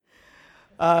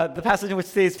The passage in which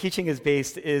today's teaching is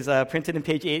based is printed in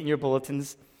page 8 in your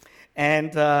bulletins,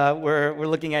 and we're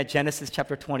looking at Genesis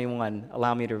chapter 21.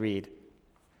 Allow me to read.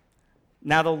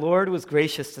 Now the Lord was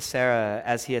gracious to Sarah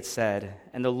as he had said,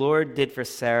 and the Lord did for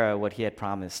Sarah what he had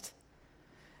promised.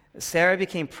 Sarah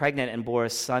became pregnant and bore a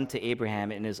son to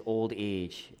Abraham in his old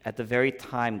age, at the very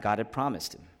time God had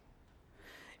promised him.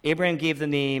 Abraham gave the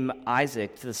name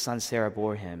Isaac to the son Sarah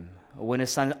bore him. When his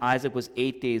son Isaac was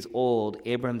 8 days old,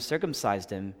 Abraham circumcised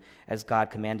him as God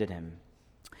commanded him.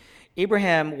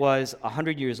 Abraham was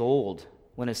 100 years old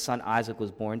when his son Isaac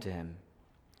was born to him.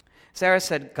 Sarah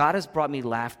said, God has brought me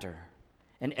laughter,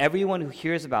 and everyone who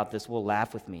hears about this will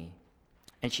laugh with me.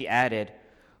 And she added,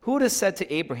 who would have said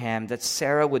to Abraham that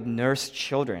Sarah would nurse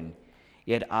children,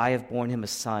 yet I have borne him a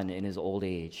son in his old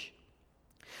age?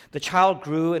 The child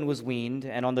grew and was weaned,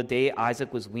 and on the day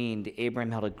Isaac was weaned,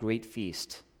 Abraham held a great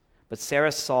feast. But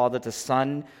Sarah saw that the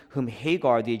son whom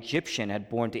Hagar the Egyptian had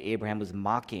borne to Abraham was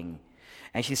mocking.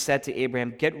 And she said to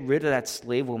Abraham, get rid of that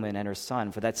slave woman and her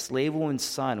son, for that slave woman's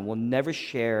son will never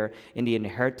share in the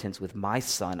inheritance with my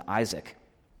son Isaac.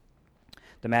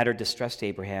 The matter distressed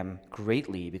Abraham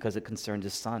greatly because it concerned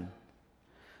his son.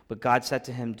 But God said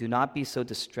to him, do not be so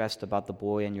distressed about the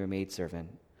boy and your maidservant.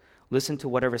 Listen to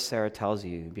whatever Sarah tells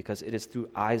you, because it is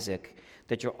through Isaac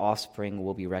that your offspring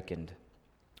will be reckoned.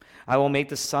 I will make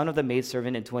the son of the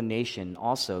maidservant into a nation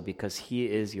also, because he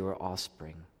is your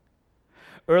offspring.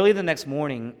 Early the next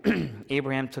morning,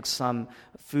 Abraham took some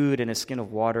food and a skin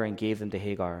of water and gave them to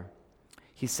Hagar.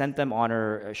 He sent them on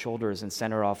her shoulders and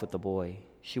sent her off with the boy.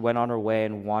 She went on her way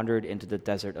and wandered into the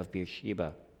desert of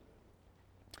Beersheba.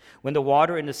 When the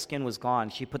water in the skin was gone,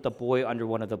 she put the boy under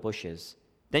one of the bushes.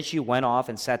 Then she went off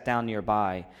and sat down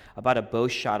nearby, about a bow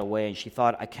shot away, and she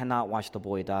thought, I cannot watch the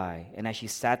boy die. And as she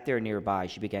sat there nearby,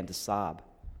 she began to sob.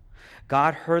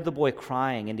 God heard the boy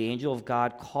crying, and the angel of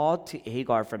God called to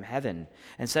Hagar from heaven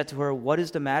and said to her, what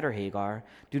is the matter, Hagar?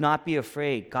 Do not be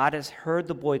afraid. God has heard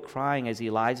the boy crying as he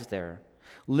lies there.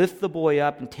 Lift the boy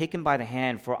up and take him by the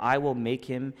hand, for I will make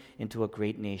him into a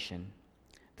great nation.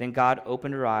 Then God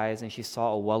opened her eyes, and she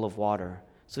saw a well of water.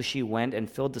 So she went and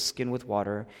filled the skin with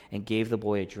water and gave the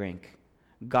boy a drink.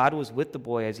 God was with the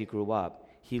boy as he grew up.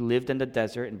 He lived in the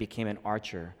desert and became an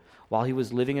archer. While he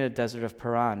was living in the desert of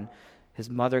Paran, his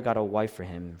mother got a wife for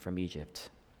him from Egypt.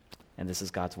 And this is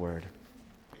God's word.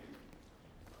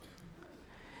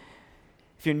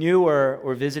 If you're new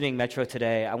or visiting Metro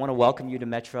today, I want to welcome you to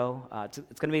Metro. It's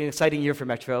going to be an exciting year for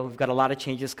Metro. We've got a lot of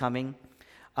changes coming.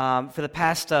 For the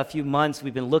past few months,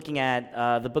 we've been looking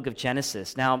at the book of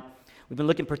Genesis. Now, we've been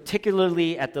looking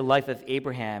particularly at the life of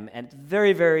Abraham, and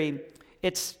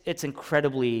it's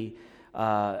incredibly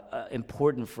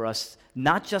important for us,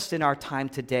 not just in our time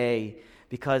today,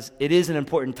 because it is an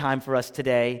important time for us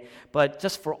today, but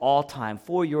just for all time,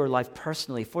 for your life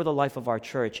personally, for the life of our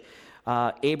church.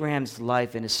 Abraham's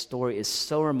life and his story is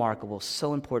so remarkable,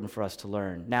 so important for us to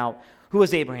learn. Now, who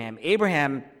was Abraham?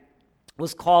 Abraham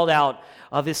was called out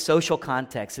of his social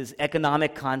context, his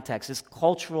economic context, his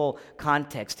cultural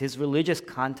context, his religious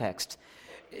context.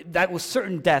 That was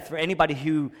certain death for anybody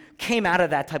who came out of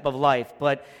that type of life.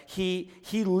 But he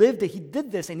lived it. He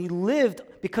did this, and he lived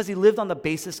because he lived on the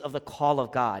basis of the call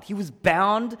of God. He was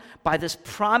bound by this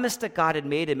promise that God had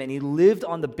made him, and he lived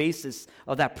on the basis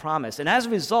of that promise. And as a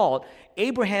result,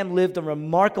 Abraham lived a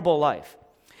remarkable life.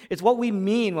 It's what we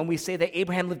mean when we say that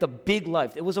Abraham lived a big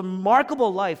life. It was a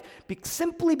remarkable life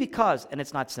simply because, and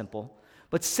it's not simple,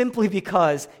 but simply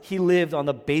because he lived on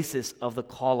the basis of the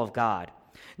call of God.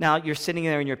 Now, you're sitting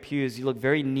there in your pews, you look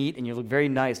very neat and you look very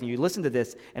nice, and you listen to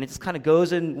this, and it just kind of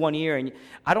goes in one ear, and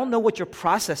I don't know what you're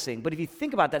processing, but if you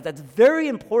think about that, that's very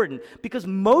important, because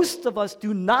most of us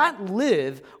do not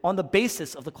live on the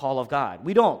basis of the call of God.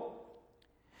 We don't.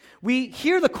 We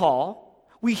hear the call,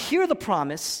 we hear the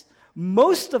promise.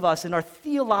 Most of us in our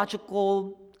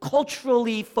theological,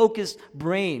 culturally focused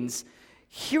brains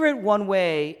hear it one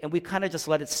way, and we kind of just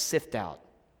let it sift out.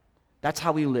 That's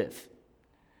how we live.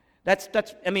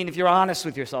 If you're honest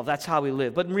with yourself, that's how we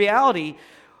live. But in reality,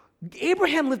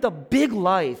 Abraham lived a big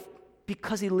life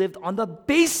because he lived on the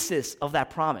basis of that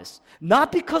promise.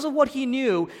 Not because of what he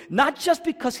knew, not just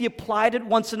because he applied it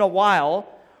once in a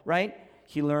while, right?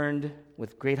 He learned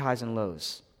with great highs and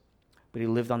lows, but he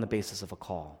lived on the basis of a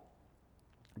call.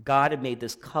 God had made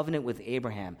this covenant with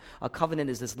Abraham. A covenant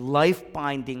is this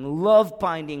life-binding,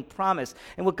 love-binding promise.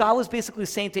 And what God was basically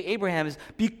saying to Abraham is,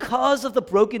 because of the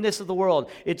brokenness of the world,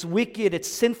 it's wicked, it's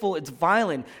sinful, it's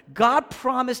violent, God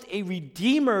promised a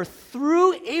redeemer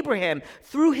through Abraham,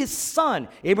 through his son.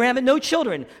 Abraham had no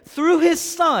children. Through his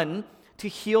son to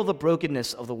heal the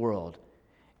brokenness of the world.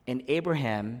 And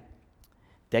Abraham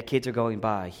Decades are going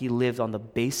by. He lived on the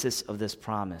basis of this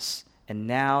promise. And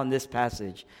now in this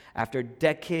passage, after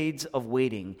decades of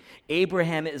waiting,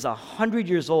 Abraham is 100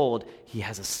 years old. He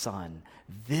has a son.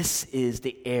 This is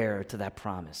the heir to that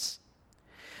promise.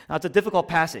 Now, it's a difficult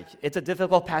passage. It's a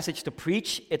difficult passage to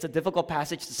preach. It's a difficult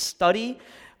passage to study.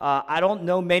 I don't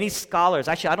know many scholars.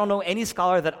 Actually, I don't know any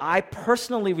scholar that I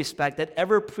personally respect that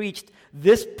ever preached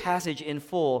this passage in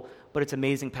full, but it's an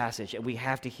amazing passage, and we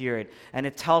have to hear it. And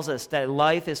it tells us that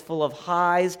life is full of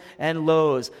highs and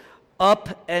lows,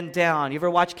 up and down. You ever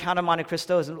watch Count of Monte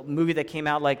Cristo? It's a movie that came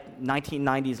out like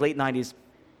 1990s, late 90s.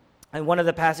 And one of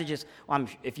the passages,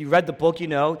 if you read the book, you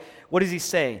know, what does he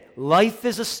say? Life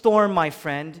is a storm, my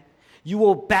friend. You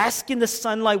will bask in the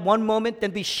sunlight one moment,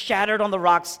 then be shattered on the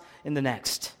rocks in the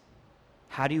next.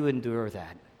 How do you endure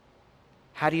that?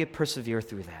 How do you persevere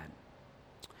through that?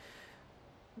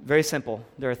 Very simple.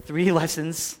 There are 3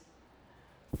 lessons,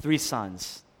 3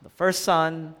 sons. The first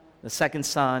son, the second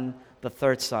son, the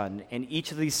third son. And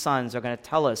each of these sons are going to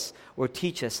tell us or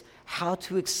teach us how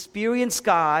to experience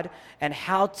God and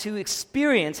how to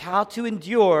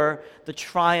endure the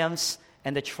triumphs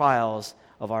and the trials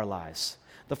of our lives.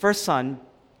 The first son,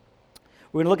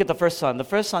 we're going to look at the first son. The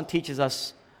first son teaches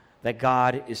us that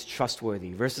God is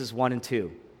trustworthy, verses 1 and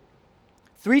 2.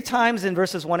 3 times in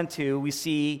verses 1 and 2, we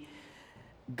see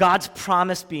God's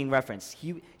promise being referenced.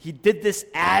 He did this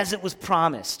as it was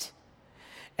promised.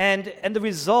 And the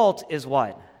result is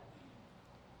what?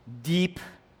 Deep,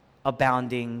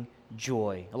 abounding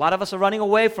joy. A lot of us are running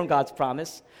away from God's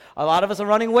promise. A lot of us are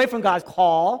running away from God's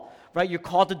call, right? You're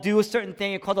called to do a certain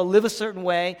thing. You're called to live a certain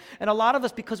way. And a lot of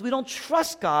us, because we don't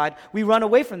trust God, we run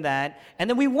away from that. And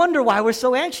then we wonder why we're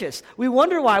so anxious. We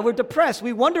wonder why we're depressed.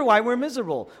 We wonder why we're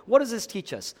miserable. What does this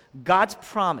teach us? God's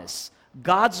promise,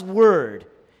 God's word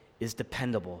is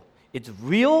dependable. It's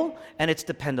real and it's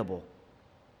dependable.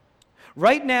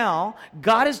 Right now,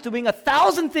 God is doing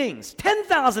 1,000 things,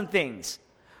 10,000 things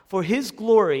for His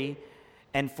glory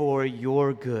and for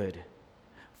your good,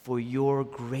 for your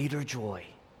greater joy.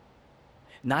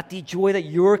 Not the joy that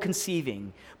you're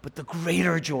conceiving, but the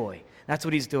greater joy. That's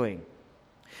what He's doing.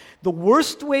 The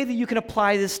worst way that you can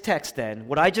apply this text then,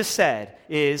 what I just said,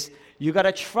 is you got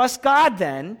to trust God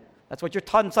then. That's what you're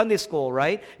taught in Sunday school,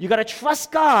 right? You got to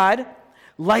trust God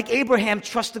like Abraham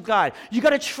trusted God. You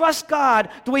got to trust God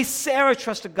the way Sarah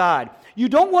trusted God. You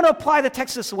don't want to apply the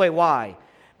text this way. Why?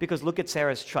 Because look at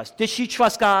Sarah's trust. Did she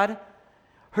trust God?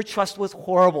 Her trust was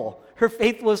horrible. Her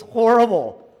faith was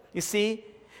horrible. You see?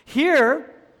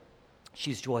 Here,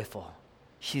 she's joyful.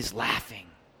 She's laughing.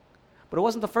 But it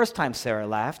wasn't the first time Sarah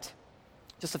laughed.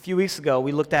 Just a few weeks ago,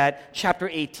 we looked at chapter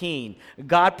 18.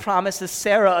 God promises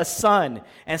Sarah a son,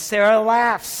 and Sarah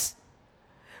laughs.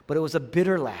 But it was a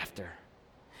bitter laughter.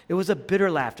 It was a bitter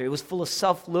laughter. It was full of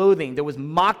self-loathing. There was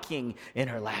mocking in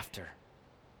her laughter.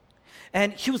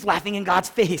 And she was laughing in God's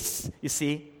face, you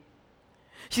see.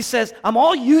 She says, I'm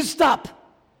all used up.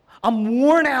 I'm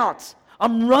worn out.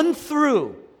 I'm run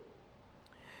through.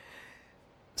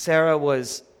 Sarah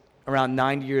was around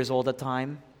 90 years old at the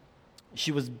time.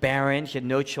 She was barren. She had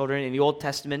no children. In the Old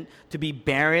Testament, to be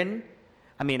barren,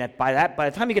 I mean, by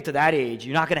the time you get to that age,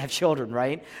 you're not going to have children,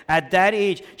 right? At that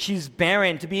age, she's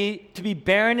barren. To be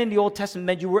barren in the Old Testament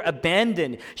meant you were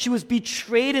abandoned. She was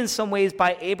betrayed in some ways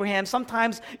by Abraham,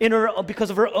 sometimes because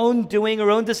of her own doing, her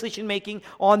own decision-making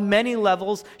on many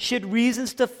levels. She had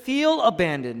reasons to feel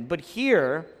abandoned. But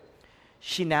here,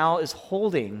 she now is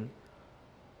holding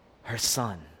her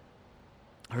son,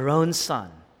 her own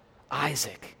son,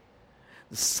 Isaac,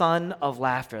 the son of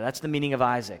laughter. That's the meaning of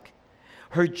Isaac.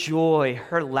 Her joy,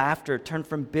 her laughter turned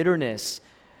from bitterness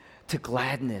to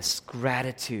gladness,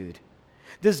 gratitude.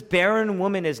 This barren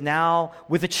woman is now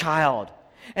with a child.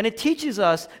 And it teaches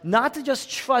us not to just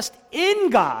trust in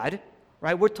God,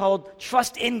 right? We're told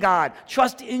trust in God,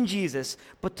 trust in Jesus,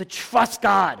 but to trust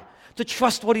God, to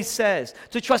trust what He says,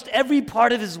 to trust every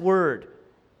part of His word.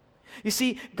 You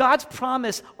see, God's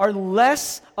promise are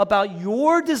less about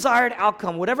your desired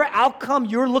outcome, whatever outcome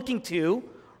you're looking to,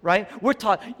 right? We're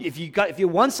taught if you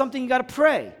want something, you got to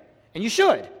pray, and you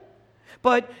should.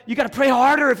 But you got to pray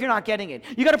harder if you're not getting it.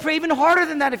 You got to pray even harder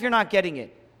than that if you're not getting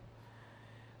it.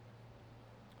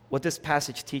 What this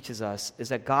passage teaches us is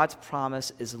that God's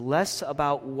promise is less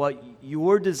about what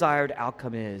your desired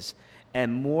outcome is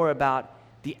and more about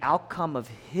the outcome of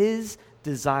His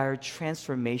desired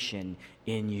transformation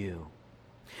in you.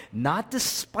 Not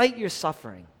despite your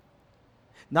suffering,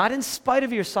 not in spite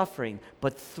of your suffering,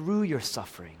 but through your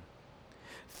suffering.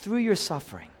 Through your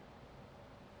suffering.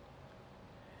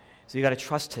 So you got to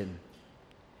trust Him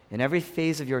in every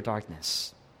phase of your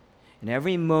darkness, in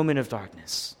every moment of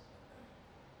darkness.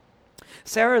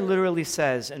 Sarah literally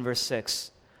says in verse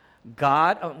 6,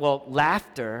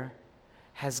 laughter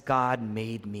has God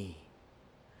made me.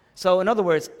 So in other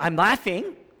words, I'm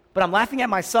laughing, but I'm laughing at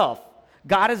myself.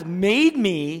 God has made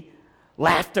me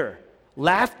laughter.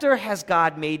 Laughter has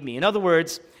God made me. In other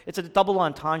words, it's a double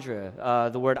entendre,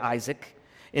 the word Isaac,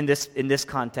 in this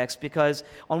context, because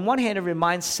on one hand, it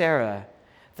reminds Sarah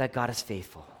that God is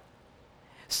faithful.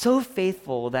 So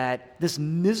faithful that this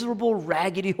miserable,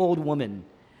 raggedy old woman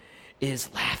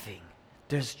is laughing.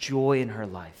 There's joy in her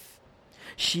life.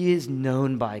 She is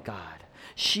known by God.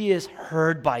 She is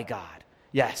heard by God.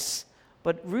 Yes.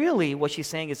 But really, what she's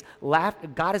saying is,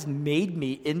 God has made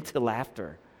me into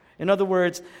laughter. In other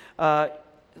words,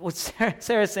 what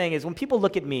Sarah's saying is, when people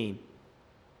look at me,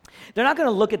 they're not going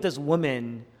to look at this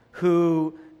woman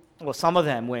who, well, some of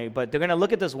them may, but they're going to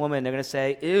look at this woman, they're going to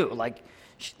say, ew, like,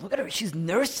 look at her, she's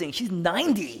nursing, she's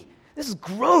 90. This is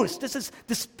gross, this is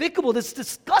despicable, this is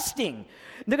disgusting.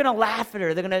 And they're going to laugh at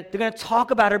her, they're going to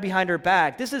talk about her behind her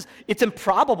back. It's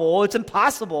improbable, it's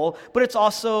impossible, but it's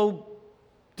also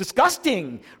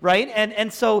disgusting, right?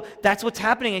 And so that's what's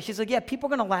happening. And she's like, yeah, people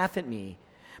are going to laugh at me.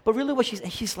 But really what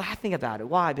she's laughing about it.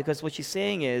 Why? Because what she's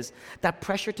saying is that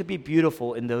pressure to be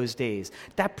beautiful in those days,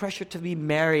 that pressure to be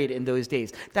married in those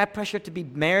days, that pressure to be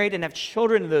married and have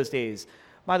children in those days.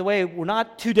 By the way, we're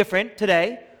not too different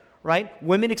today, right?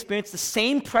 Women experience the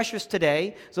same pressures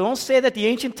today. So don't say that the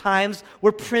ancient times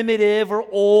were primitive or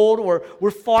old or were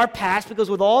far past, because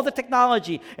with all the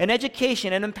technology and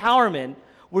education and empowerment,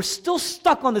 we're still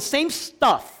stuck on the same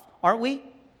stuff, aren't we?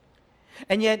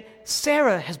 And yet,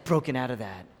 Sarah has broken out of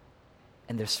that,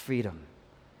 and there's freedom.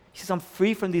 She says, I'm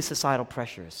free from these societal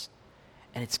pressures,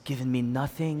 and it's given me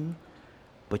nothing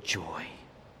but joy.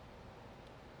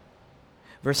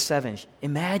 Verse 7,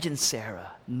 imagine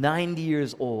Sarah, 90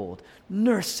 years old,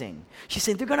 nursing. She's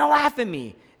saying, they're going to laugh at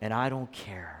me, and I don't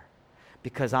care,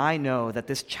 because I know that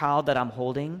this child that I'm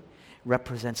holding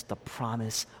represents the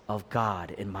promise of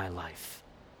God in my life.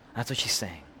 That's what she's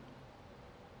saying.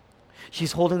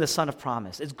 She's holding the son of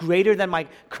promise. It's greater than my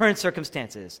current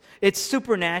circumstances. It's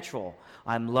supernatural.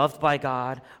 I'm loved by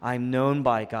God. I'm known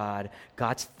by God.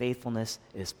 God's faithfulness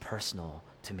is personal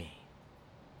to me.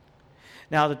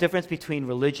 Now, the difference between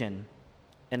religion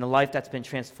and a life that's been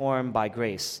transformed by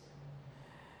grace.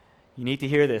 You need to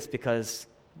hear this, because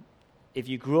if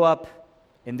you grew up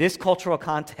in this cultural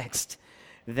context,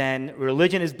 then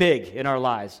religion is big in our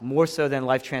lives, more so than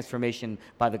life transformation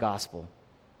by the gospel.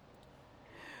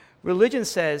 Religion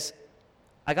says,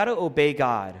 I got to obey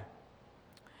God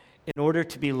in order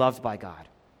to be loved by God.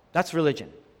 That's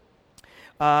religion.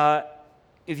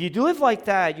 If you do live like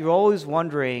that, you're always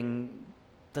wondering,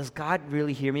 does God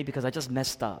really hear me because I just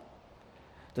messed up?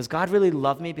 Does God really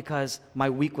love me because my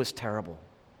week was terrible?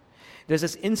 There's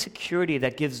this insecurity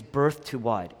that gives birth to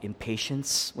what?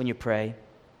 Impatience when you pray.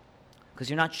 Because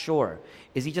you're not sure.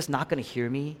 Is he just not going to hear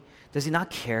me? Does he not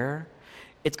care?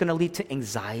 It's going to lead to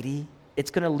anxiety. It's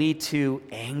going to lead to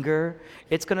anger.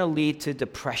 It's going to lead to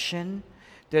depression.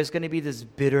 There's going to be this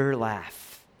bitter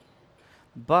laugh.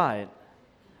 But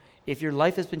if your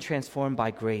life has been transformed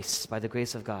by grace, by the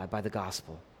grace of God, by the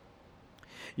gospel,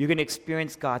 you're going to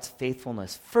experience God's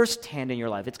faithfulness firsthand in your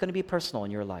life. It's going to be personal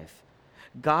in your life.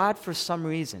 God, for some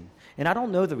reason, and I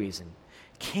don't know the reason,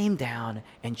 came down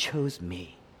and chose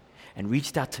me and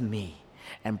reached out to me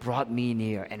and brought me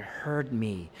near and heard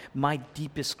me. My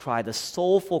deepest cry, the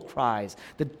soulful cries,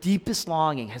 the deepest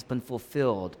longing has been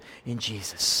fulfilled in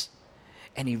Jesus.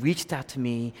 And he reached out to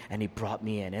me and he brought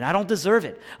me in. And I don't deserve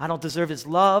it. I don't deserve his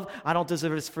love. I don't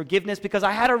deserve his forgiveness, because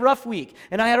I had a rough week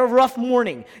and I had a rough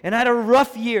morning and I had a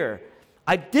rough year.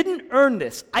 I didn't earn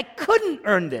this. I couldn't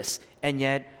earn this. And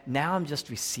yet now I'm just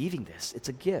receiving this. It's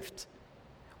a gift.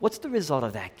 What's the result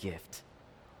of that gift?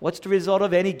 What's the result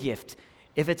of any gift?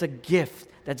 If it's a gift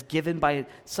that's given by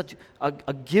such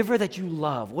a giver that you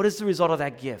love, what is the result of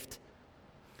that gift?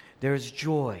 There's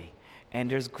joy, and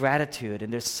there's gratitude,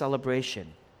 and there's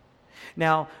celebration.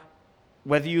 Now,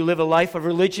 whether you live a life of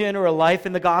religion or a life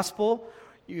in the gospel,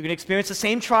 you're going to experience the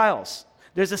same trials.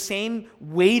 There's the same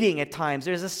waiting at times.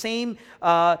 There's the same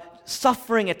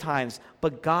suffering at times.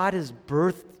 But God has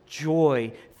birthed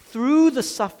joy through the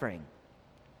suffering.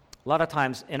 A lot of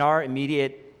times in our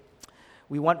immediate,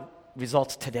 we want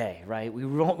results today, right? We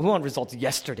want results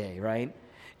yesterday, right?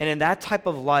 And in that type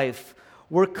of life,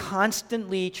 we're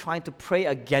constantly trying to pray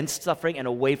against suffering and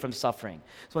away from suffering.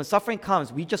 So when suffering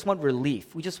comes, we just want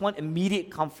relief. We just want immediate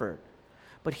comfort.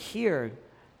 But here,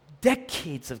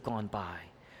 decades have gone by.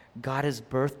 God has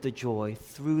birthed the joy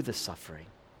through the suffering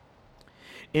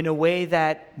in a way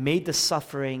that made the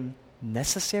suffering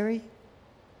necessary.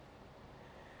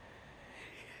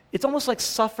 It's almost like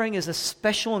suffering is a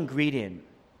special ingredient,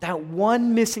 that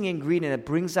one missing ingredient that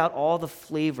brings out all the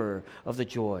flavor of the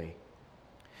joy.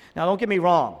 Now, don't get me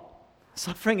wrong.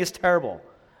 Suffering is terrible.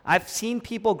 I've seen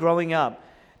people growing up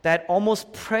that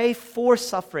almost pray for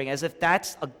suffering as if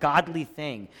that's a godly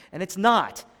thing, and it's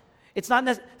not. It's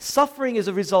not suffering is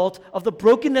a result of the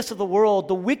brokenness of the world,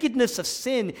 the wickedness of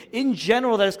sin in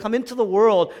general that has come into the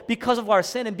world because of our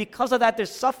sin, and because of that there's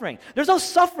suffering. There's no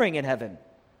suffering in heaven,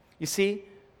 you see?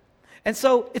 And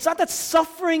so it's not that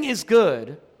suffering is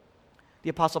good. The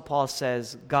Apostle Paul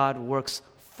says God works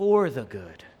for the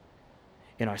good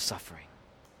in our suffering.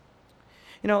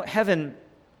 You know, heaven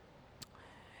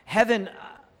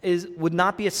would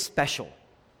not be as special.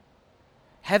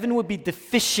 Heaven would be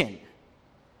deficient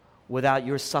without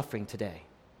your suffering today.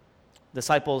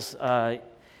 Disciples,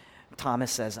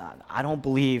 Thomas says, I don't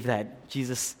believe that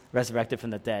Jesus resurrected from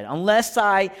the dead. Unless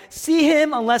I see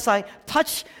him, unless I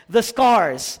touch the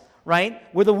scars, right?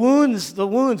 Where the wounds,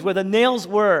 where the nails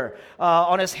were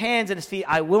on his hands and his feet,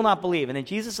 I will not believe. And then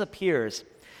Jesus appears.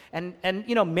 And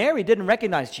you know, Mary didn't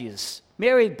recognize Jesus.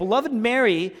 Mary, beloved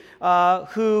Mary,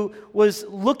 who was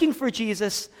looking for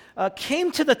Jesus,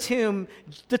 came to the tomb.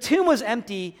 The tomb was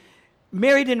empty.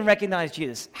 Mary didn't recognize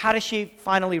Jesus. How did she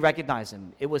finally recognize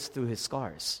him? It was through his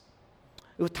scars.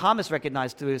 It was Thomas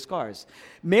recognized through his scars.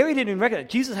 Mary didn't recognize.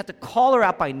 Jesus had to call her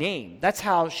out by name. That's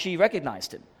how she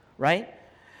recognized him, right?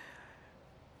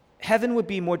 Heaven would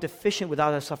be more deficient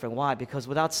without our suffering. Why? Because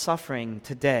without suffering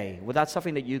today, without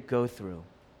suffering that you go through,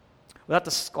 without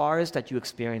the scars that you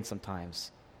experience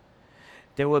sometimes,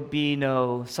 there would be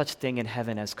no such thing in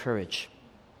heaven as courage.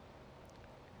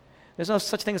 There's no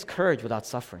such thing as courage without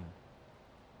suffering.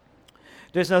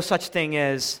 There's no such thing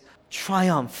as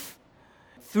triumph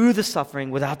through the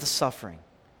suffering without the suffering.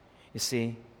 You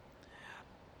see?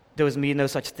 There was no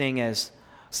such thing as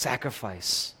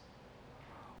sacrifice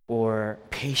or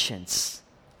patience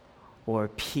or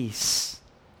peace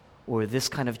or this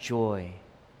kind of joy.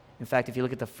 In fact, if you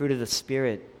look at the fruit of the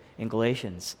Spirit in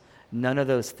Galatians, none of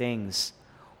those things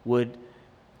would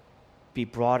be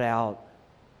brought out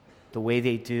the way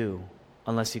they do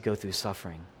unless you go through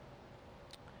suffering.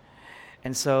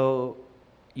 And so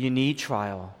you need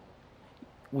trial.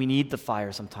 We need the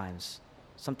fire sometimes.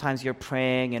 Sometimes you're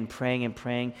praying and praying and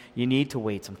praying. You need to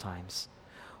wait sometimes.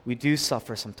 We do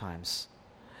suffer sometimes.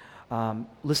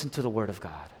 Listen to the Word of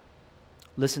God.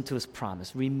 Listen to His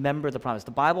promise. Remember the promise. The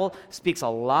Bible speaks a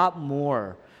lot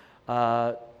more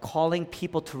calling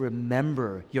people to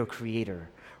remember your Creator.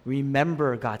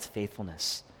 Remember God's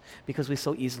faithfulness, because we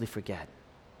so easily forget.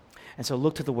 And so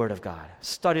look to the Word of God.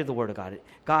 Study the Word of God.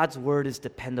 God's Word is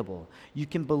dependable. You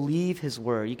can believe His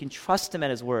Word. You can trust Him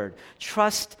at His Word.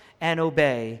 Trust and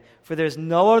obey, for there's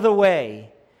no other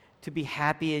way to be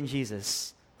happy in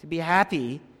Jesus,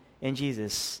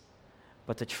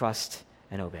 but to trust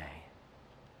and obey.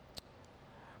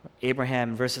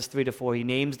 Abraham, verses 3-4, he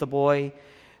names the boy,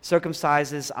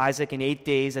 circumcises Isaac in 8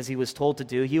 days as he was told to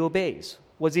do. He obeys.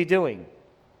 What's he doing?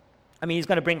 I mean, he's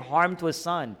going to bring harm to his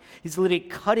son. He's literally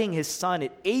cutting his son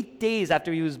at 8 days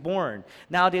after he was born.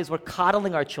 Nowadays, we're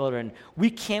coddling our children. We're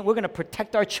going to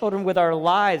protect our children with our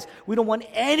lives. We don't want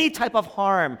any type of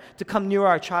harm to come near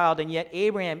our child. And yet,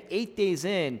 Abraham, 8 days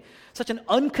in, such an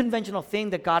unconventional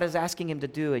thing that God is asking him to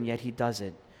do, and yet he does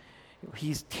it.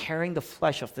 He's tearing the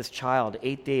flesh off this child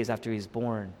 8 days after he's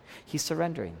born. He's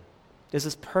surrendering. There's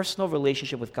this personal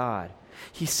relationship with God.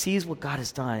 He sees what God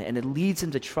has done, and it leads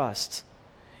him to trust.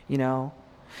 You know,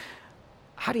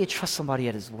 how do you trust somebody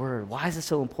at His Word? Why is it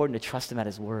so important to trust Him at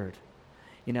His Word?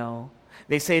 You know,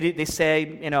 they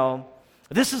say, you know,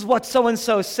 this is what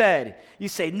so-and-so said. You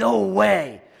say, no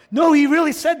way. No, he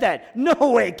really said that. No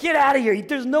way. Get out of here.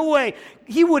 There's no way.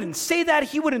 He wouldn't say that.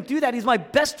 He wouldn't do that. He's my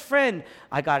best friend.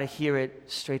 I got to hear it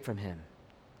straight from him.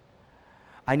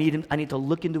 I need to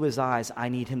look into his eyes. I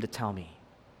need him to tell me.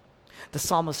 The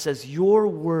psalmist says, your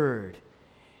word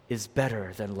is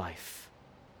better than life.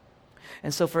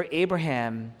 And so for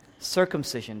Abraham,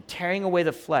 circumcision, tearing away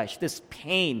the flesh, this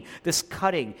pain, this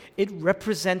cutting, it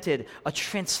represented a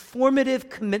transformative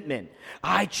commitment.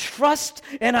 I trust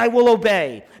and I will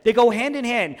obey. They go hand in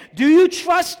hand. Do you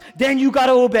trust? Then you got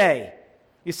to obey.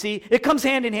 You see, it comes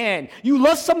hand in hand. You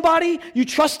love somebody, you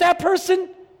trust that person,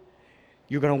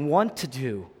 you're going to want to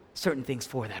do certain things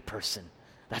for that person.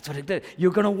 That's what it did.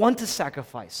 You're going to want to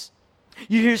sacrifice.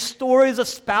 You hear stories of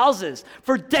spouses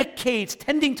for decades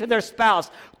tending to their spouse.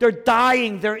 They're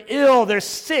dying, they're ill, they're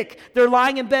sick, they're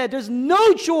lying in bed. There's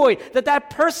no joy that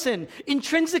person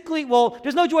intrinsically,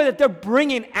 there's no joy that they're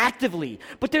bringing actively,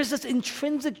 but there's this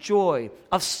intrinsic joy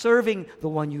of serving the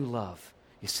one you love,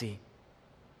 you see.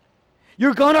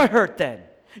 You're going to hurt then.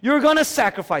 You're going to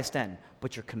sacrifice then,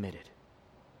 but you're committed.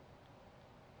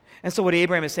 And so what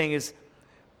Abraham is saying is,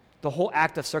 the whole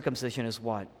act of circumcision is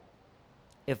what?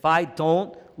 If I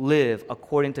don't live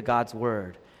according to God's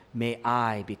word, may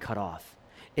I be cut off.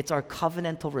 It's our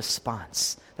covenantal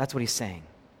response. That's what he's saying.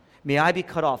 May I be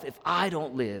cut off if I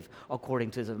don't live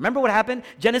according to his. Remember what happened?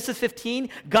 Genesis 15,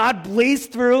 God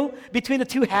blazed through between the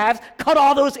two halves, cut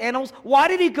all those animals. Why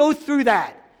did he go through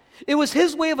that? It was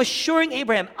his way of assuring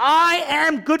Abraham, I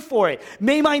am good for it.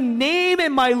 May my name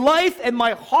and my life and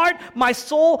my heart, my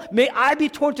soul, may I be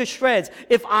torn to shreds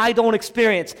if I don't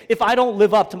experience, if I don't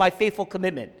live up to my faithful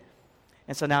commitment.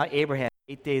 And so now Abraham,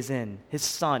 8 days in, his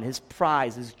son, his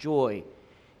prize, his joy,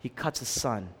 he cuts his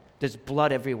son. There's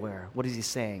blood everywhere. What is he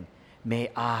saying? May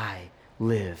I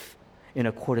live in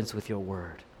accordance with your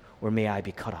word, or may I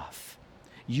be cut off.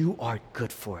 You are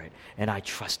good for it, and I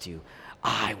trust you.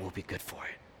 I will be good for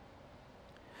it.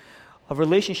 A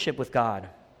relationship with God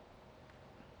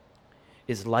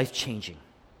is life-changing.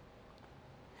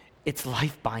 It's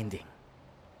life-binding.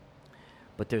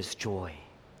 But there's joy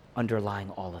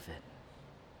underlying all of it.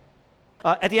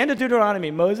 At the end of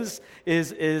Deuteronomy, Moses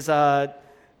is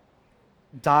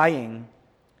dying.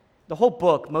 The whole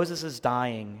book, Moses is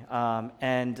dying,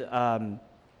 and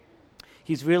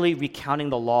he's really recounting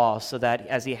the law so that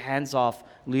as he hands off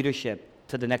leadership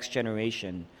to the next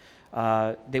generation,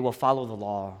 they will follow the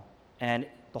law. And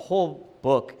the whole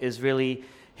book is really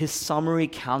his summary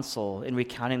counsel in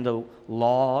recounting the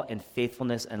law and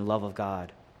faithfulness and love of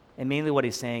God. And mainly what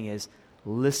he's saying is,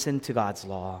 listen to God's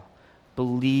law,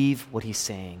 believe what he's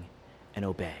saying, and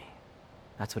obey.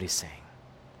 That's what he's saying.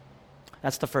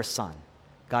 That's the first son.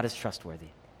 God is trustworthy,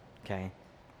 okay?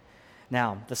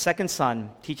 Now, the second son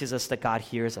teaches us that God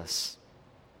hears us.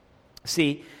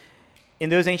 See, in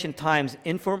those ancient times,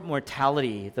 infant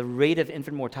mortality, the rate of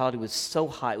infant mortality was so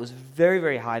high. It was very,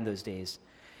 very high in those days.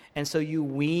 And so you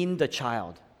weaned the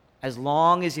child as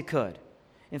long as you could.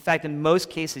 In fact, in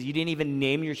most cases, you didn't even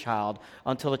name your child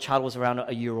until the child was around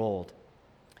a year old.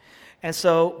 And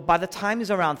so by the time he's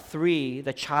around 3,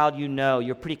 the child,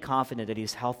 you're pretty confident that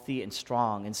he's healthy and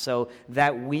strong. And so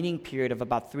that weaning period of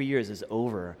about 3 years is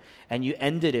over. And you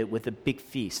ended it with a big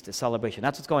feast, a celebration.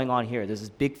 That's what's going on here. There's this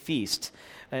big feast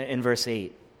in verse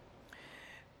 8.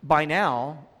 By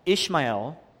now,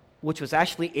 Ishmael, which was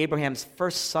actually Abraham's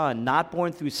first son, not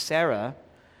born through Sarah,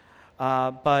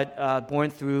 but born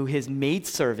through his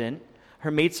maidservant,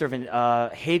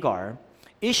 Hagar,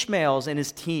 Ishmael's in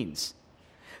his teens.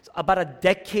 About a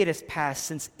decade has passed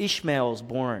since Ishmael's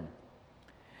born.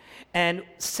 And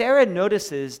Sarah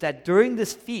notices that during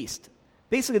this feast,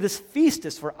 basically this feast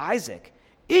is for Isaac,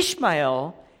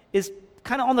 Ishmael is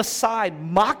kind of on the side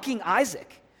mocking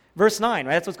Isaac. Verse 9,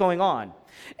 right? That's what's going on.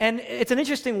 And it's an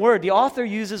interesting word. The author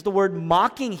uses the word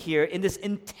mocking here in this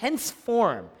intense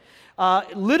form.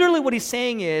 Literally what he's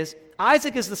saying is,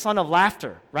 Isaac is the son of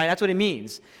laughter, right? That's what it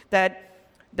means. That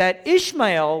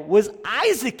Ishmael was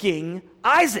Isaacing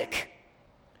Isaac,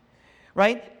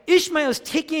 right? Ishmael is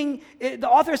the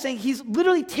author is saying he's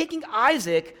literally taking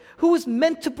Isaac, who was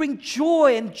meant to bring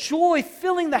joy and joy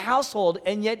filling the household,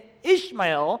 and yet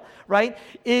Ishmael, right,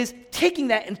 is taking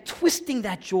that and twisting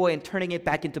that joy and turning it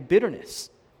back into bitterness.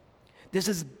 There's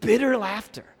this bitter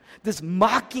laughter, this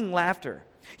mocking laughter.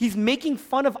 He's making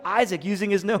fun of Isaac and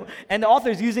the author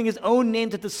is using his own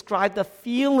name to describe the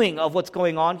feeling of what's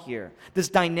going on here, this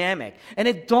dynamic. And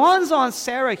it dawns on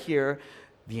Sarah here,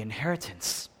 the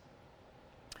inheritance.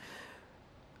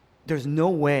 There's no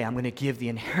way I'm going to give the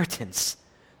inheritance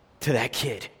to that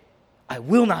kid. I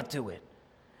will not do it.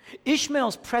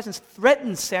 Ishmael's presence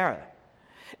threatens Sarah.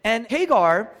 And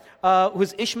Hagar, who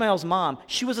was Ishmael's mom,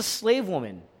 she was a slave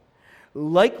woman,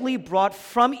 likely brought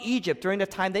from Egypt during the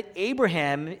time that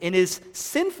Abraham, in his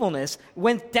sinfulness,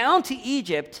 went down to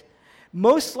Egypt.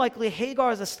 Most likely,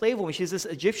 Hagar is a slave woman. She's this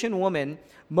Egyptian woman,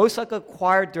 most likely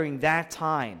acquired during that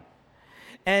time.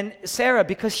 And Sarah,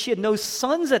 because she had no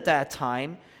sons at that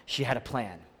time, she had a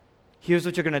plan. Here's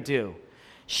what you're going to do.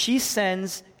 She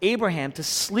sends Abraham to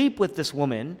sleep with this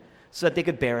woman so that they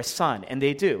could bear a son. And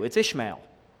they do. It's Ishmael.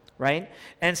 Right?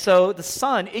 And so the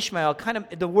son, Ishmael,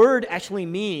 the word actually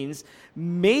means,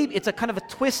 maybe it's a kind of a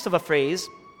twist of a phrase,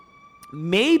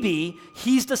 maybe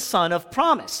he's the son of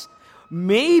promise.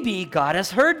 Maybe God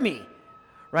has heard me.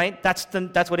 Right?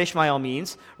 That's what Ishmael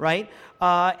means, right?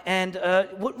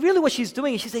 What she's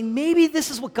doing is she's saying, maybe this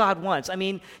is what God wants. I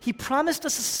mean, he promised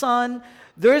us a son.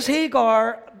 There's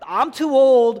Hagar. I'm too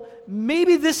old.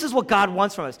 Maybe this is what God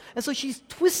wants from us. And so she's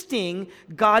twisting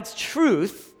God's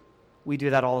truth. We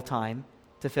do that all the time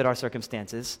to fit our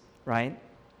circumstances, right?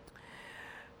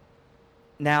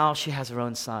 Now she has her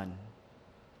own son.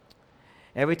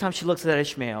 Every time she looks at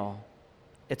Ishmael,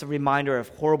 it's a reminder of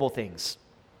horrible things.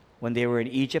 When they were in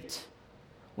Egypt,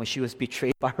 when she was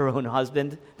betrayed by her own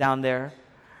husband down there,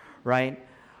 right?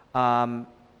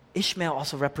 Ishmael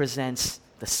also represents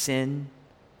the sin,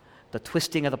 the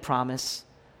twisting of the promise,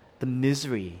 the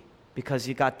misery, because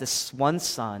you got this one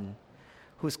son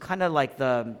who's kind of like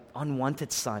the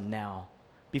unwanted son now.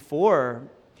 Before,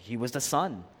 he was the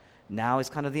son. Now he's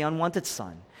kind of the unwanted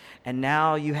son. And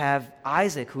now you have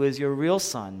Isaac, who is your real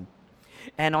son.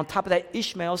 And on top of that,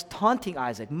 Ishmael's taunting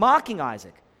Isaac, mocking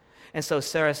Isaac. And so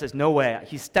Sarah says, no way.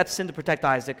 He steps in to protect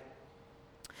Isaac.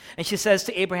 And she says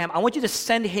to Abraham, I want you to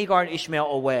send Hagar and Ishmael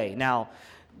away. Now,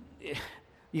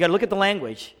 you got to look at the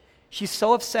language. She's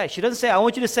so upset. She doesn't say, I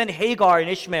want you to send Hagar and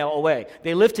Ishmael away.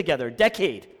 They lived together a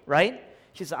decade, right?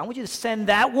 She says, I want you to send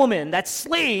that woman, that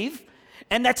slave,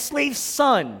 and that slave's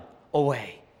son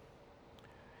away.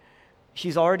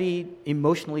 She's already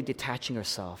emotionally detaching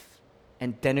herself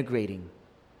and denigrating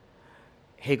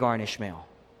Hagar and Ishmael.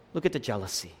 Look at the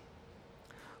jealousy.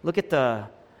 Look at I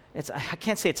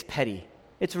can't say it's petty.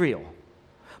 It's real.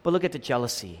 But look at the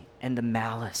jealousy and the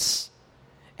malice.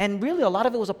 And really, a lot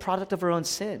of it was a product of her own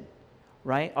sin,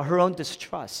 right? Or her own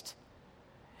distrust.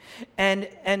 And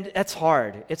that's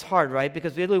hard. It's hard, right?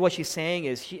 Because really what she's saying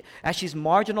is, as she's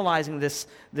marginalizing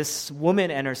this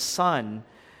woman and her son,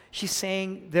 she's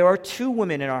saying there are two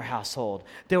women in our household.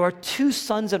 There are two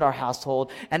sons in our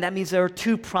household, and that means there are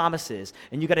two promises,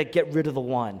 and you got to get rid of the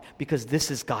one because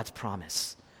this is God's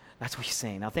promise. That's what she's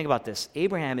saying. Now think about this.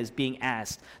 Abraham is being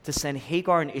asked to send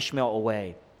Hagar and Ishmael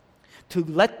away, to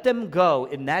let them go.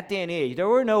 In that day and age, there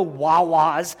were no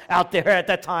Wawas out there at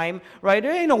that time, right?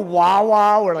 There ain't no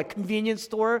Wawa or like convenience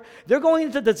store. They're going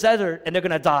into the desert and they're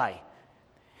going to die.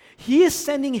 He is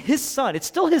sending his son, it's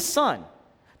still his son,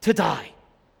 to die.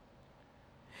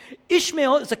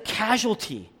 Ishmael is a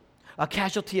casualty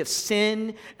of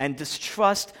sin and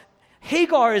distrust.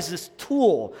 Hagar is this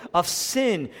tool of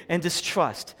sin and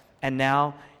distrust. And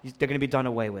now they're going to be done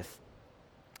away with.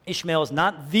 Ishmael is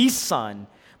not the son,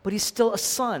 but he's still a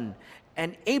son.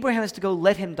 And Abraham has to go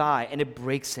let him die, and it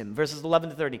breaks him. Verses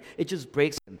 11 to 30, it just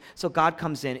breaks him. So God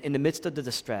comes in the midst of the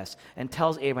distress and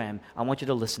tells Abraham, I want you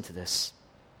to listen to this.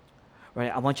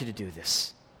 Right? I want you to do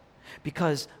this.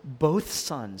 Because both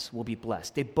sons will be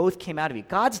blessed. They both came out of it.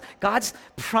 God's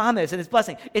promise and his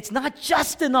blessing, it's not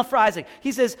just enough for Isaac.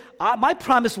 He says, my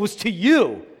promise was to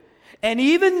you. And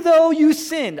even though you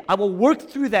sinned, I will work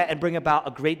through that and bring about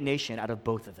a great nation out of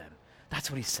both of them. That's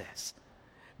what he says.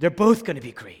 They're both going to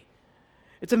be great.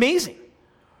 It's amazing.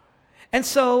 And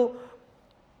so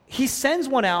he sends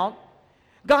one out.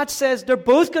 God says they're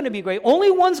both going to be great. Only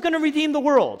one's going to redeem the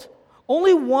world.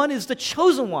 Only one is the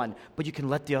chosen one, but you can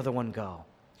let the other one go.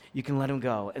 You can let him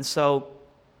go. And so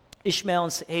Ishmael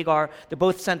and Hagar, they're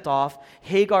both sent off.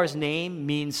 Hagar's name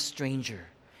means stranger.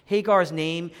 Hagar's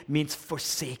name means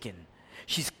forsaken.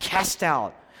 She's cast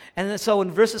out. And so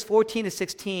in verses 14 to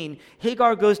 16,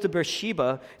 Hagar goes to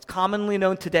Beersheba. It's commonly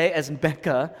known today as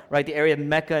Mecca, right? The area of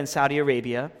Mecca in Saudi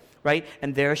Arabia. Right?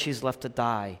 And there she's left to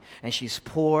die. And she's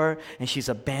poor, and she's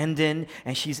abandoned,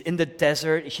 and she's in the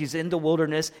desert, she's in the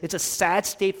wilderness. It's a sad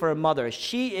state for a mother.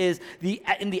 She is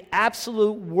in the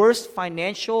absolute worst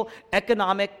financial,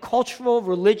 economic, cultural,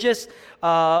 religious,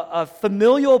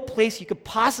 familial place you could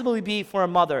possibly be for a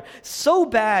mother. So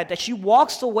bad that she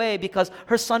walks away because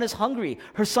her son is hungry,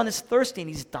 her son is thirsty, and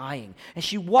he's dying. And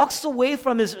she walks away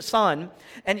from his son,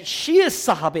 and she is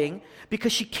sobbing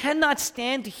because she cannot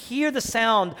stand to hear the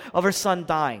sound of her son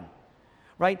dying,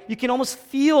 right? You can almost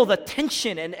feel the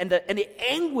tension and the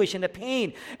anguish and the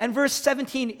pain. And verse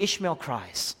 17, Ishmael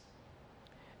cries.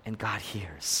 And God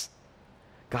hears.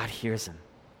 God hears him.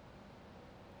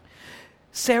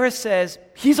 Sarah says,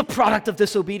 he's a product of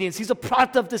disobedience. He's a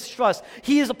product of distrust.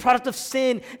 He is a product of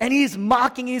sin, and he's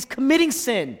mocking, he's committing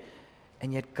sin.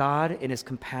 And yet God, in his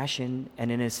compassion and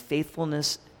in his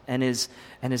faithfulness and his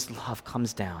love,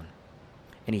 comes down.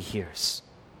 And he hears.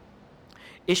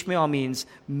 Ishmael means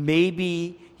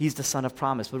maybe he's the son of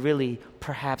promise, but really,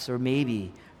 perhaps, or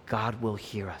maybe, God will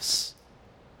hear us.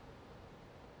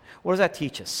 What does that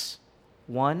teach us?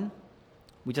 One,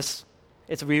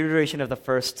 it's a reiteration of the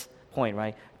first point,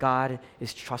 right? God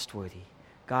is trustworthy.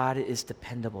 God is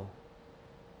dependable.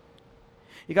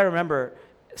 You got to remember,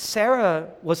 Sarah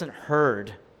wasn't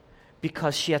heard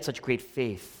because she had such great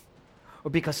faith, or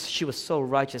because she was so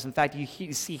righteous. In fact, you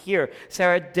see here,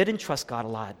 Sarah didn't trust God a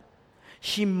lot.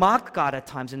 She mocked God at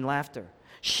times in laughter.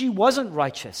 She wasn't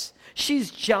righteous.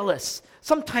 She's jealous,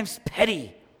 sometimes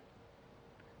petty,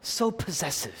 so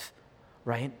possessive,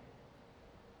 right?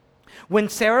 When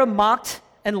Sarah mocked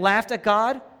and laughed at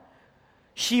God,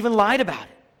 she even lied about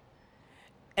it.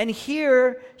 And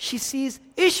here she sees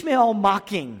Ishmael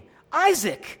mocking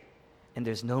Isaac, and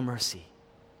there's no mercy.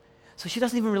 So she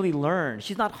doesn't even really learn.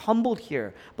 She's not humbled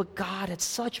here. But God had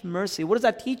such mercy. What does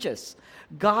that teach us?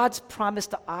 God's promise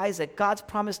to Isaac, God's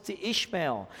promise to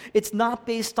Ishmael. It's not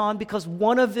based on because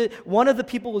one of the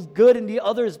people is good and the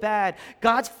other is bad.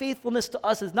 God's faithfulness to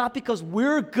us is not because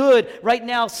we're good right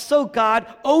now, so God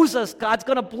owes us. God's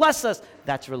going to bless us.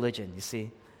 That's religion, you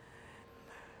see.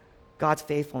 God's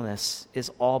faithfulness is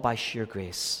all by sheer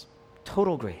grace,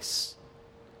 total grace,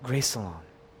 grace alone.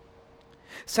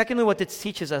 Secondly, what this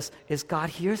teaches us is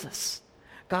God hears us.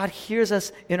 God hears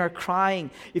us in our crying.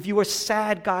 If you are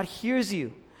sad, God hears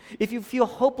you. If you feel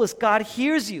hopeless, God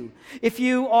hears you. If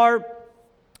you are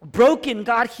broken,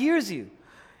 God hears you.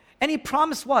 And He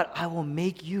promised what? I will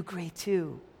make you great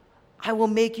too. I will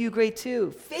make you great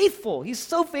too. Faithful. He's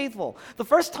so faithful. The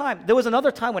first time, there was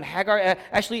another time when Hagar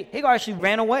actually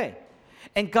ran away.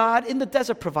 And God in the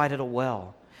desert provided a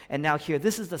well. And now here,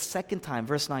 this is the second time,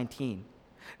 verse 19.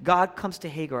 God comes to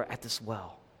Hagar at this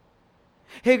well.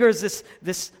 Hagar is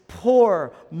this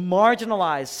poor,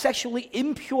 marginalized, sexually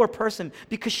impure person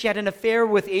because she had an affair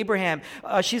with Abraham.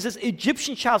 She's this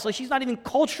Egyptian child, so she's not even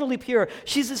culturally pure.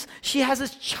 She has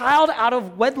this child out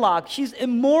of wedlock. She's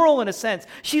immoral in a sense.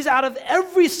 She's out of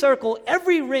every circle,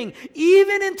 every ring.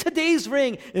 Even in today's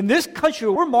ring, in this country,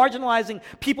 we're marginalizing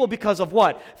people because of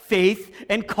what? Faith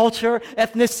and culture,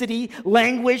 ethnicity,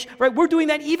 language, right? We're doing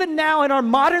that even now in our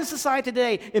modern society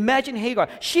today. Imagine Hagar.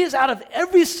 She is out of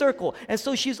every circle, and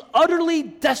so she's utterly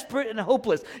desperate and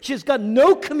hopeless. She has got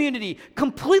no community,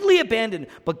 completely abandoned.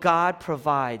 But God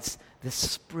provides this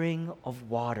spring of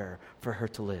water for her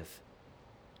to live.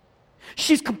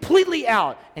 She's completely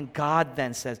out. And God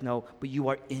then says, no, but you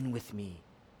are in with me.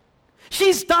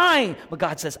 She's dying. But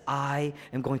God says, I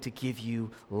am going to give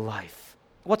you life.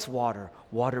 What's water?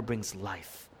 Water brings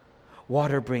life.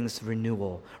 Water brings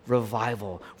renewal,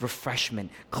 revival, refreshment,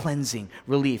 cleansing,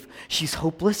 relief. She's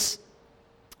hopeless.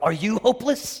 Are you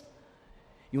hopeless?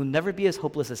 You'll never be as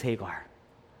hopeless as Hagar.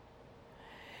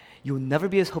 You'll never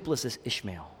be as hopeless as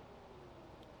Ishmael.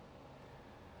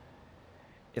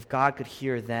 If God could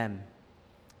hear them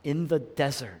in the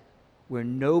desert where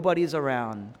nobody's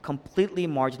around, completely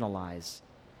marginalized,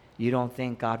 you don't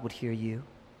think God would hear you?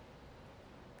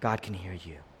 God can hear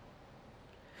you.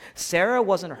 Sarah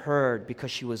wasn't heard because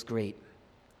she was great.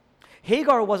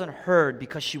 Hagar wasn't heard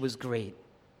because she was great.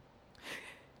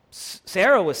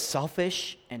 Sarah was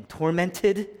selfish and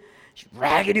tormented. She's a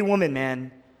raggedy woman,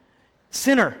 man.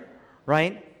 Sinner,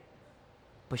 right?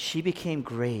 But she became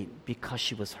great because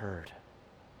she was heard.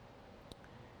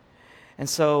 And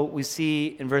so we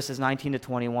see in verses 19 to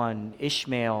 21,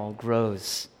 Ishmael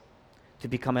grows to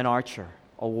become an archer,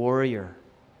 a warrior,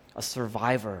 a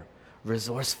survivor,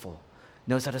 resourceful,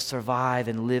 knows how to survive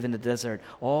and live in the desert.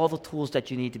 All the tools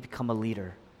that you need to become a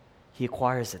leader, he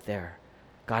acquires it there.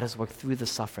 God has worked through the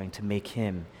suffering to make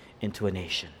him into a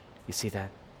nation. You see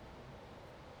that?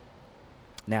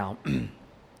 Now,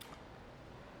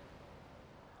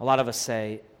 a lot of us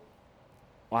say,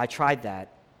 well, I tried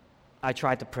that. I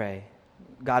tried to pray.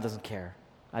 God doesn't care.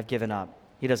 I've given up.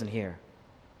 He doesn't hear.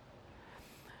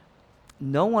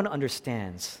 No one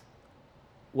understands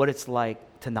what it's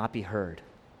like to not be heard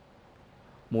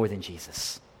more than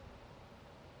Jesus.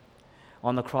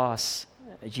 On the cross,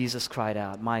 Jesus cried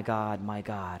out, my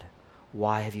God,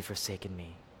 why have you forsaken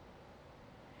me?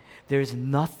 There's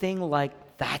nothing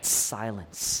like that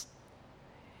silence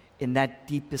in that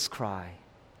deepest cry,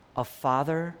 a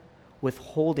father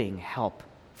withholding help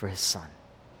for his son.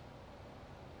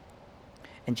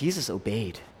 And Jesus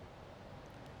obeyed.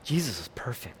 Jesus was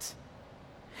perfect.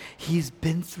 He's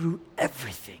been through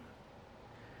everything.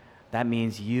 That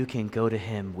means you can go to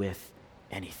him with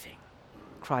anything.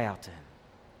 Cry out to him.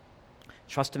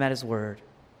 Trust him at his word.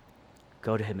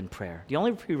 Go to him in prayer. The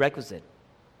only prerequisite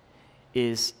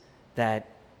is that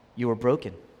you are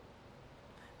broken,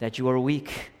 that you are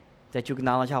weak, that you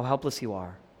acknowledge how helpless you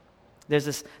are. There's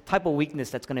this type of weakness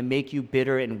that's going to make you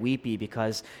bitter and weepy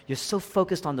because you're so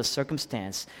focused on the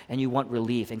circumstance and you want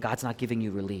relief, and God's not giving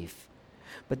you relief.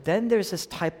 But then there's this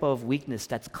type of weakness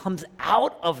that comes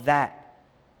out of that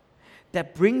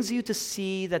brings you to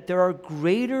see that there are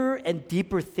greater and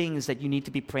deeper things that you need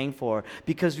to be praying for,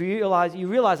 because you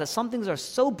realize that some things are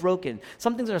so broken,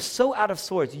 some things are so out of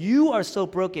sorts, you are so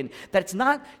broken that it's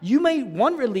not, you may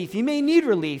want relief, you may need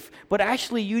relief, but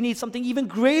actually you need something even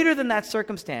greater than that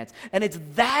circumstance. And it's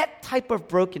that type of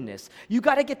brokenness. You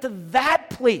got to get to that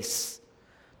place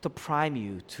to prime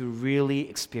you to really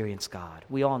experience God.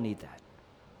 We all need that.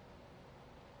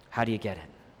 How do you get it?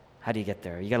 How do you get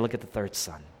there? You got to look at the third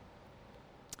son.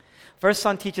 First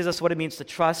son teaches us what it means to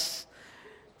trust.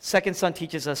 Second son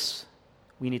teaches us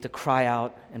we need to cry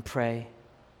out and pray.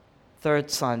 Third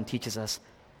son teaches us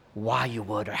why you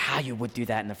would or how you would do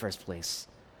that in the first place.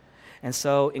 And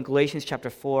so in Galatians chapter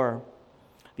 4,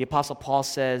 the Apostle Paul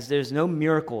says there's no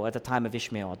miracle at the time of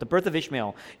Ishmael. At the birth of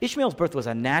Ishmael, Ishmael's birth was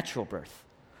a natural birth,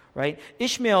 right?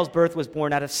 Ishmael's birth was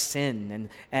born out of sin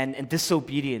and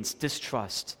disobedience,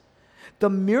 distrust. The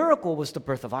miracle was the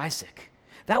birth of Isaac.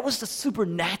 That was the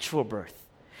supernatural birth.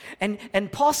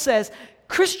 And Paul says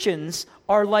Christians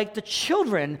are like the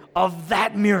children of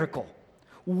that miracle.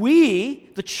 We,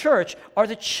 the church, are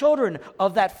the children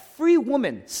of that free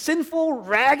woman, sinful,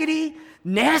 raggedy,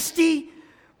 nasty,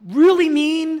 really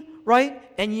mean, right?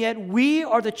 And yet we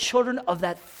are the children of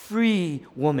that free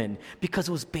woman because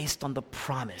it was based on the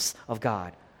promise of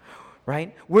God,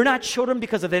 right? We're not children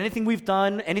because of anything we've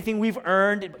done, anything we've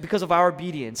earned, because of our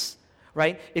obedience,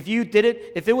 right? If you did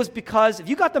it, if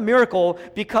you got the miracle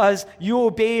because you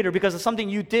obeyed or because of something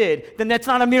you did, then that's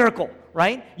not a miracle,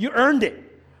 right? You earned it.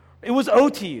 It was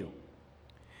owed to you.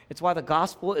 It's why the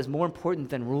gospel is more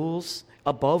important than rules,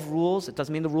 above rules. It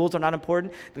doesn't mean the rules are not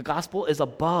important. The gospel is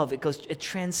above. It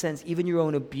transcends even your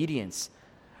own obedience,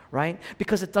 right?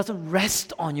 Because it doesn't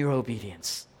rest on your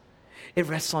obedience. It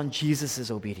rests on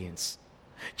Jesus' obedience.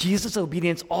 Jesus'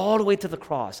 obedience all the way to the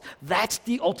cross. That's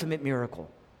the ultimate miracle.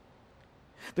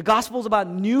 The gospel is about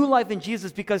new life in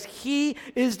Jesus because he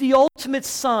is the ultimate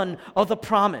son of the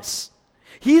promise.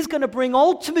 He's going to bring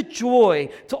ultimate joy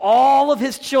to all of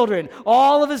his children,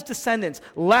 all of his descendants,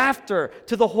 laughter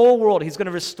to the whole world. He's going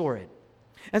to restore it.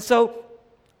 And so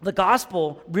the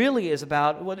gospel really is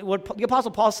about, what the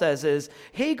Apostle Paul says is,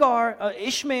 Hagar,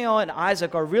 Ishmael, and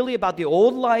Isaac are really about the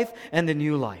old life and the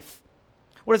new life.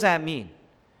 What does that mean?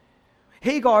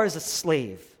 Hagar is a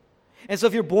slave. And so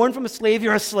if you're born from a slave,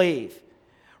 you're a slave,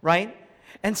 right?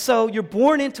 And so you're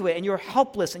born into it, and you're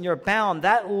helpless, and you're bound.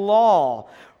 That law,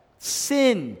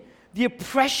 sin, the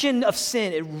oppression of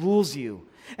sin, it rules you.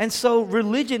 And so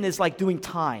religion is like doing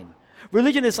time.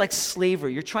 Religion is like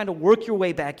slavery. You're trying to work your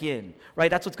way back in,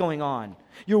 right? That's what's going on.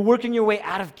 You're working your way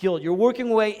out of guilt. You're working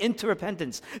your way into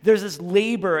repentance. There's this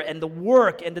labor and the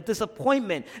work and the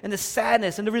disappointment and the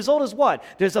sadness. And the result is what?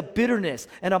 There's a bitterness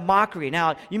and a mockery.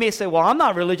 Now, you may say, well, I'm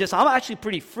not religious. I'm actually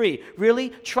pretty free. Really?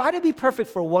 Try to be perfect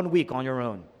for 1 week on your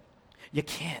own. You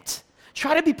can't.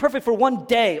 Try to be perfect for 1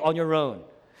 day on your own.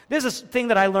 There's this thing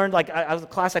that I learned, like I was a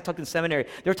class I took in seminary.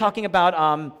 They were talking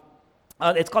about,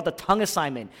 it's called the tongue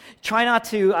assignment. Try not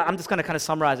to, I'm just going to kind of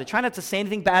summarize it. Try not to say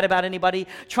anything bad about anybody.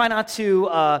 Try not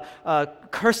to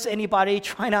curse anybody.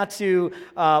 Try not to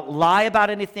lie about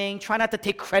anything. Try not to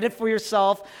take credit for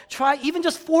yourself. Try even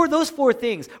just those 4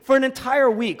 things for an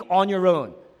entire week on your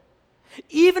own.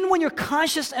 Even when you're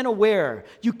conscious and aware,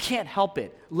 you can't help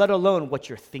it, let alone what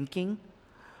you're thinking,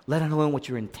 let alone what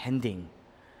you're intending.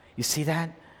 You see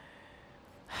that?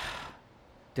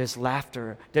 There's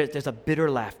laughter. There's a bitter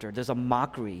laughter. There's a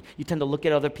mockery. You tend to look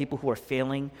at other people who are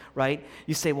failing, right?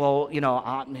 You say, well,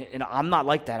 I'm not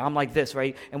like that. I'm like this,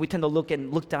 right? And we tend to look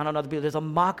down on other people. There's a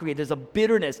mockery. There's a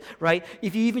bitterness, right?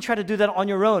 If you even try to do that on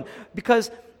your own.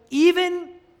 Because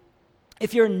even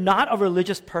if you're not a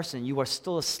religious person, you are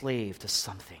still a slave to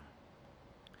something.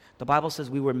 The Bible says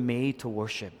we were made to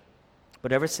worship.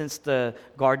 But ever since the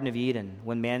Garden of Eden,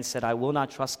 when man said, I will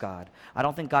not trust God, I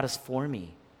don't think God is for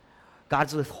me.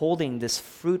 God's withholding this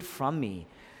fruit from me.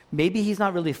 Maybe he's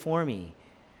not really for me,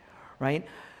 right?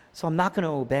 So I'm not going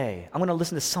to obey. I'm going to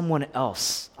listen to someone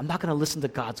else. I'm not going to listen to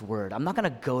God's word. I'm not going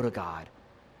to go to God.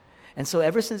 And so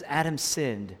ever since Adam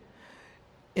sinned,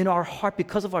 in our heart,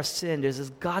 because of our sin, there's this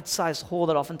God-sized hole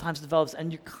that oftentimes develops,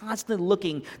 and you're constantly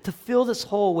looking to fill this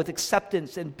hole with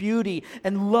acceptance and beauty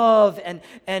and love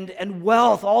and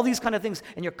wealth, all these kind of things,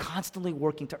 and you're constantly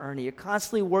working to earn it. You're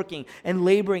constantly working and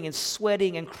laboring and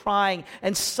sweating and crying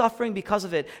and suffering because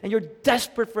of it, and you're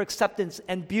desperate for acceptance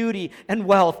and beauty and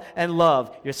wealth and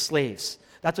love. You're slaves.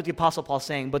 That's what the Apostle Paul's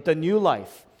saying. But the new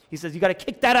life, he says, you got to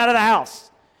kick that out of the house.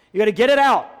 You got to get it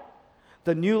out.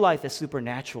 The new life is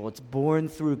supernatural. It's born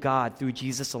through God, through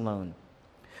Jesus alone,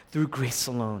 through grace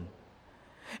alone.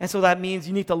 And so that means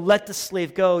you need to let the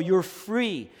slave go. You're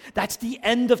free. That's the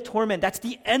end of torment. That's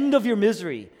the end of your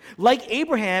misery. Like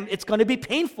Abraham, it's going to be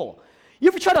painful. You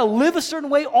ever try to live a certain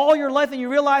way all your life and you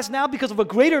realize now because of a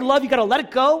greater love, you got to let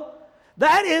it go?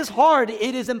 That is hard.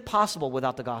 It is impossible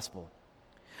without the gospel.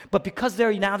 But because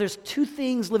there's 2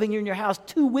 things living in your house,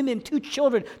 2 women, 2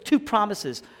 children, 2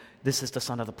 promises. This is the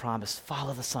son of the promise.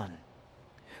 Follow the son.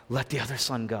 Let the other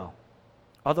son go.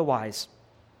 Otherwise,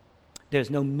 there's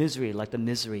no misery like the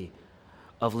misery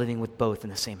of living with both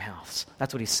in the same house.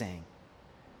 That's what he's saying.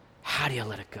 How do you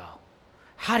let it go?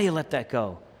 How do you let that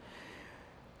go?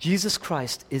 Jesus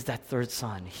Christ is that third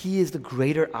son. He is the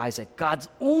greater Isaac, God's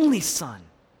only son,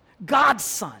 God's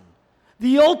son,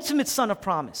 the ultimate son of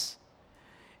promise.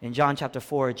 In John chapter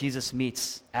 4, Jesus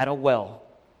meets at a well,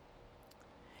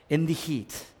 in the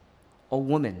heat, a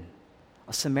woman,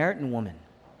 a Samaritan woman.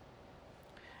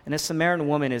 And this Samaritan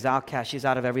woman is outcast. She's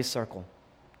out of every circle.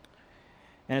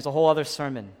 And it's a whole other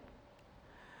sermon.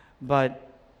 But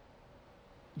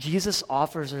Jesus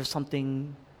offers her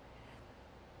something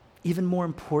even more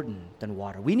important than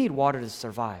water. We need water to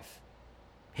survive.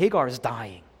 Hagar is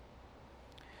dying.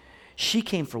 She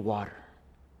came for water.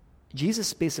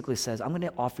 Jesus basically says, I'm going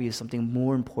to offer you something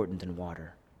more important than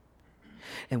water.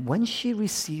 And when she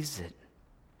receives it,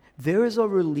 there is a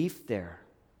relief there.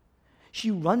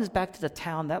 She runs back to the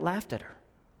town that laughed at her,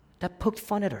 that poked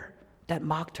fun at her, that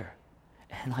mocked her.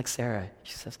 And like Sarah,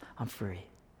 she says, I'm free.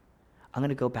 I'm going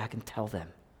to go back and tell them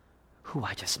who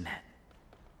I just met.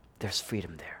 There's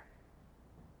freedom there.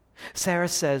 Sarah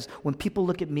says, when people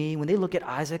look at me, when they look at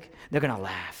Isaac, they're going to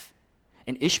laugh.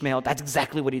 And Ishmael, that's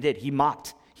exactly what he did. He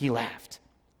mocked. He laughed.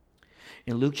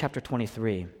 In Luke chapter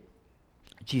 23,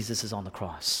 Jesus is on the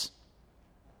cross.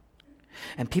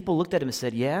 And people looked at him and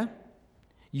said, yeah,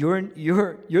 you're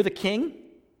the king?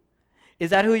 Is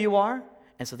that who you are?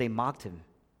 And so they mocked him.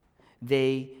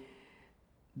 They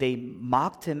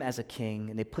mocked him as a king,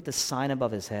 and they put the sign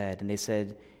above his head, and they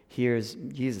said, here's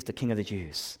Jesus, the King of the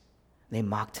Jews. They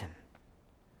mocked him.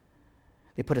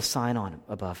 They put a sign on him,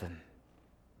 above him.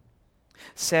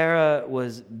 Sarah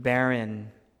was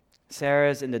barren.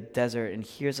 Sarah's in the desert and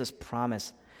hears this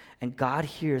promise, and God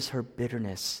hears her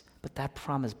bitterness, but that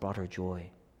promise brought her joy.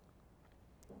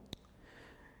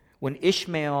 When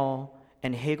Ishmael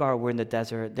and Hagar were in the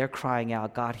desert, they're crying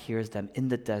out. God hears them in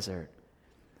the desert,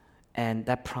 and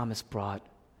that promise brought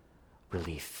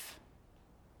relief.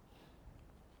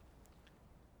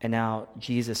 And now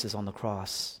Jesus is on the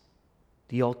cross,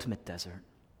 the ultimate desert.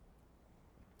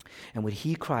 And when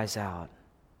he cries out,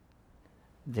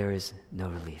 there is no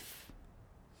relief,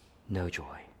 no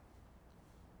joy.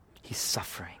 He's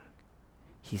suffering.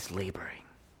 He's laboring.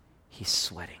 He's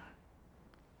sweating.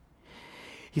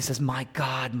 He says, my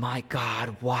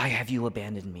God, why have you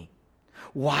abandoned me?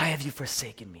 Why have you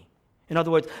forsaken me? In other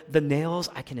words, the nails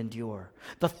I can endure.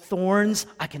 The thorns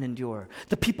I can endure.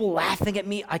 The people laughing at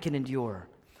me I can endure.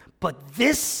 But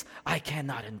this I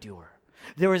cannot endure.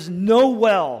 There is no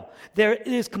well. It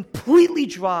is completely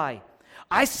dry.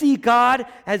 I see God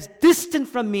as distant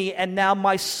from me, and now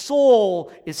my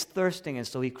soul is thirsting. And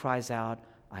so he cries out,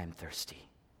 I am thirsty.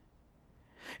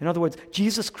 In other words,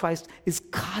 Jesus Christ is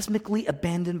cosmically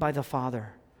abandoned by the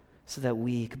Father so that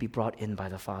we could be brought in by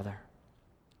the Father.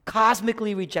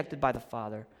 Cosmically rejected by the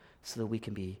Father so that we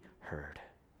can be heard.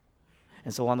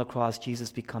 And so on the cross,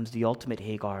 Jesus becomes the ultimate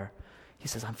Hagar. He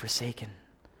says, I'm forsaken.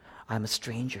 I'm a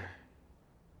stranger.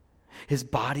 His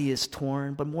body is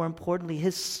torn, but more importantly,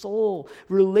 his soul,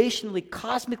 relationally,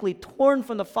 cosmically torn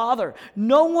from the Father.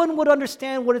 No one would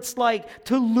understand what it's like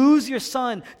to lose your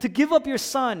son, to give up your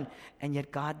son. And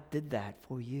yet God did that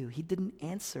for you. He didn't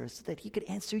answer so that he could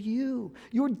answer you,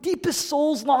 your deepest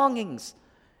soul's longings.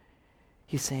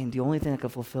 He's saying the only thing that can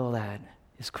fulfill that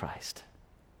is Christ.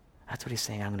 That's what he's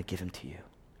saying. I'm going to give him to you.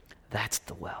 That's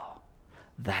the well.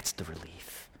 That's the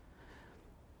relief.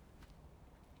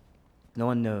 No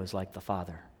one knows, like the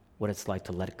Father, what it's like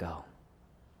to let it go,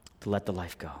 to let the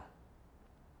life go.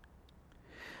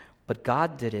 But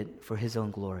God did it for his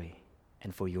own glory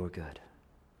and for your good.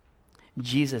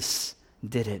 Jesus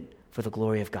did it for the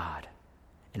glory of God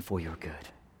and for your good.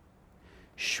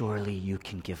 Surely you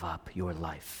can give up your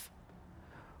life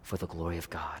for the glory of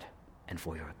God and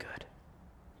for your good.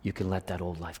 You can let that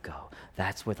old life go.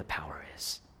 That's where the power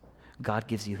is. God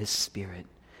gives you his Spirit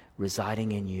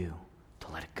residing in you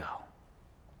to let it go.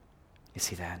 You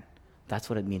see that? That's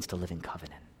what it means to live in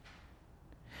covenant.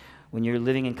 When you're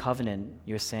living in covenant,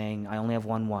 you're saying, I only have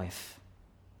one wife.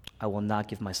 I will not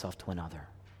give myself to another.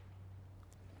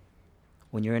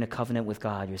 When you're in a covenant with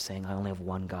God, you're saying, I only have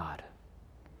one God.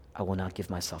 I will not give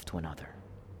myself to another.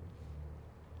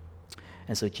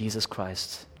 And so Jesus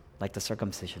Christ, like the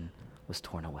circumcision, was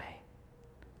torn away,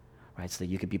 right? So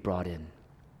that you could be brought in,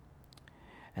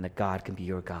 and that God can be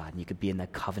your God, and you could be in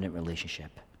that covenant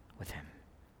relationship with him.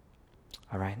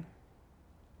 All right?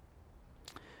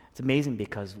 It's amazing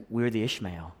because we're the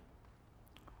Ishmael.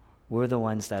 We're the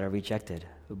ones that are rejected,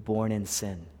 born in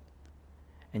sin.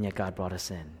 And yet God brought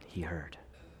us in. He heard.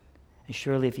 And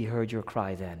surely if he heard your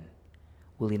cry then,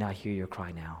 will he not hear your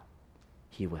cry now?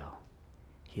 He will.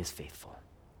 He is faithful.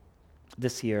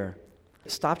 This year,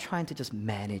 stop trying to just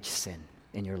manage sin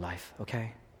in your life,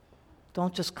 okay?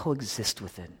 Don't just coexist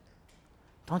with it.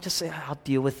 Don't just say, I'll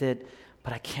deal with it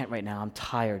but I can't right now. I'm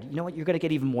tired. You know what? You're going to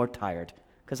get even more tired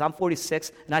because I'm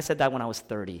 46, and I said that when I was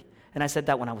 30, and I said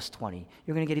that when I was 20.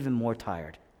 You're going to get even more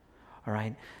tired. All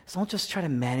right? So don't just try to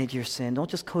manage your sin. Don't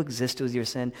just coexist with your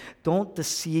sin. Don't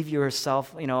deceive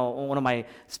yourself. You know, one of my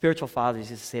spiritual fathers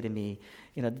used to say to me,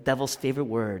 you know, the devil's favorite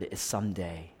word is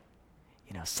someday.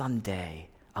 You know, someday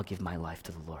I'll give my life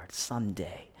to the Lord.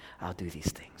 Someday I'll do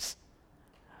these things.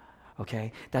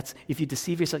 Okay? That's, if you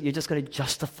deceive yourself, you're just going to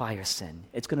justify your sin.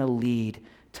 It's going to lead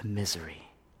to misery.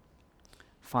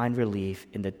 Find relief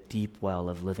in the deep well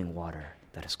of living water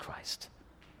that is Christ.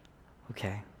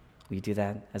 Okay? Will you do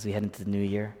that as we head into the new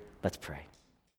year? Let's pray.